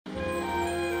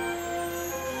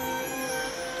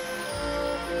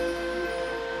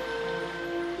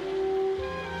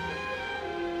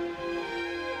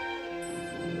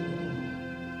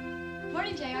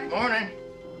Morning.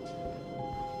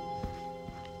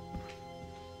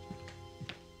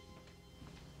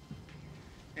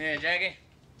 Hey, Jackie.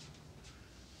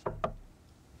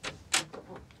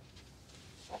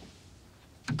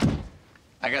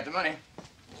 I got the money.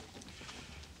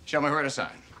 Show me where to sign.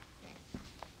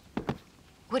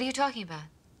 What are you talking about?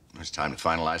 It's time to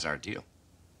finalize our deal.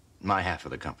 My half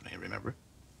of the company, remember?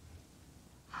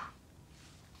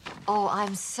 Oh,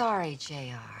 I'm sorry,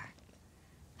 JR.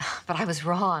 But I was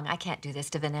wrong. I can't do this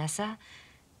to Vanessa.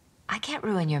 I can't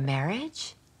ruin your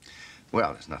marriage.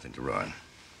 Well, there's nothing to ruin.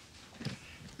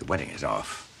 The wedding is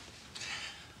off.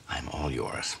 I'm all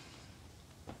yours.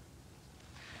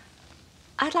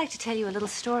 I'd like to tell you a little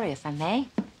story, if I may.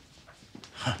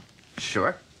 Huh.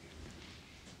 Sure.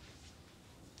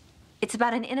 It's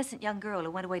about an innocent young girl who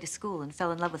went away to school and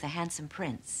fell in love with a handsome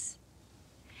prince.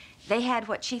 They had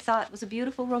what she thought was a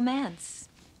beautiful romance.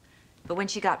 But when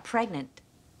she got pregnant,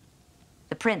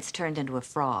 the prince turned into a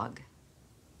frog.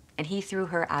 And he threw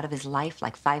her out of his life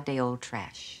like 5-day-old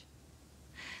trash.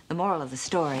 The moral of the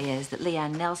story is that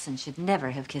Leanne Nelson should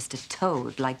never have kissed a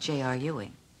toad like J.R.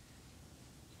 Ewing.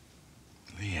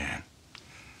 Leanne.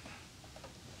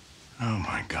 Oh,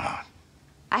 my God.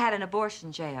 I had an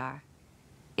abortion, J.R.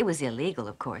 It was illegal,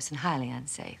 of course, and highly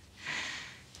unsafe.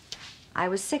 I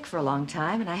was sick for a long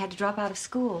time, and I had to drop out of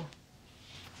school.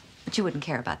 But you wouldn't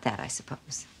care about that, I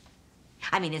suppose.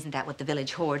 I mean, isn't that what the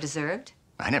village whore deserved?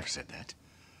 I never said that.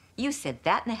 You said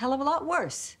that and a hell of a lot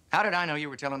worse. How did I know you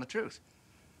were telling the truth?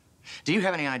 Do you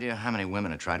have any idea how many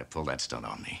women have tried to pull that stunt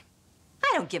on me?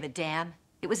 I don't give a damn.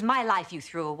 It was my life you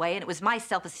threw away, and it was my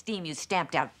self-esteem you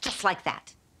stamped out just like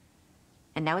that.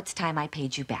 And now it's time I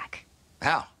paid you back.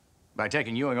 How? By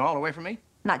taking Ewing Oil away from me?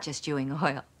 Not just Ewing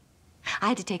Oil. I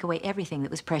had to take away everything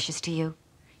that was precious to you.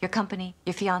 Your company,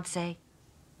 your fiancé,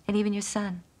 and even your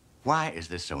son. Why is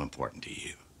this so important to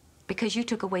you? Because you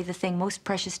took away the thing most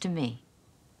precious to me.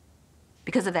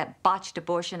 Because of that botched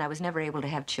abortion, I was never able to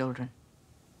have children.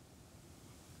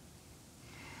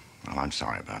 Well, I'm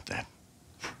sorry about that.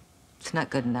 It's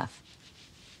not good enough.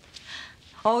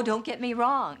 Oh, don't get me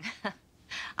wrong.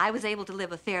 I was able to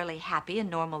live a fairly happy and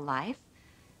normal life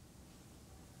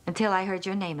until I heard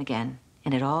your name again,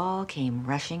 and it all came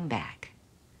rushing back.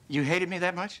 You hated me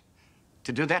that much?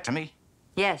 To do that to me?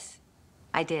 Yes,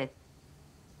 I did.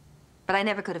 But I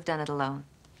never could have done it alone.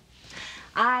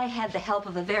 I had the help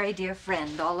of a very dear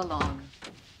friend all along.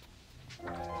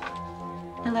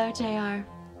 Hello, JR.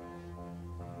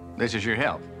 This is your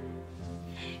help.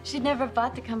 She'd never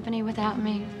bought the company without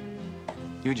me.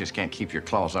 You just can't keep your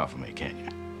claws off of me, can you?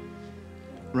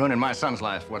 Ruining my son's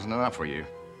life wasn't enough for you.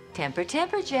 Temper,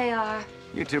 temper, JR.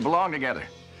 You two belong together,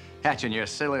 hatching your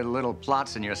silly little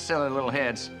plots in your silly little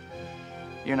heads.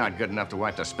 You're not good enough to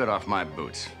wipe the spit off my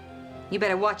boots. You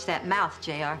better watch that mouth,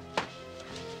 JR.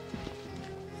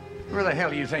 Where the hell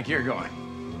do you think you're going?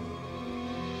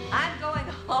 I'm going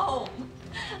home.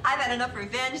 I've had enough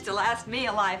revenge to last me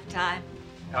a lifetime.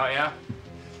 Oh, yeah?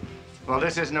 Well,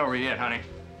 this isn't over yet, honey.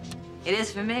 It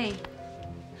is for me.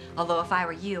 Although if I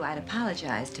were you, I'd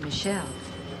apologize to Michelle.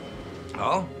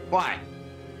 Oh? Why?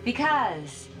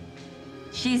 Because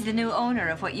she's the new owner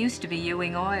of what used to be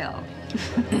Ewing Oil.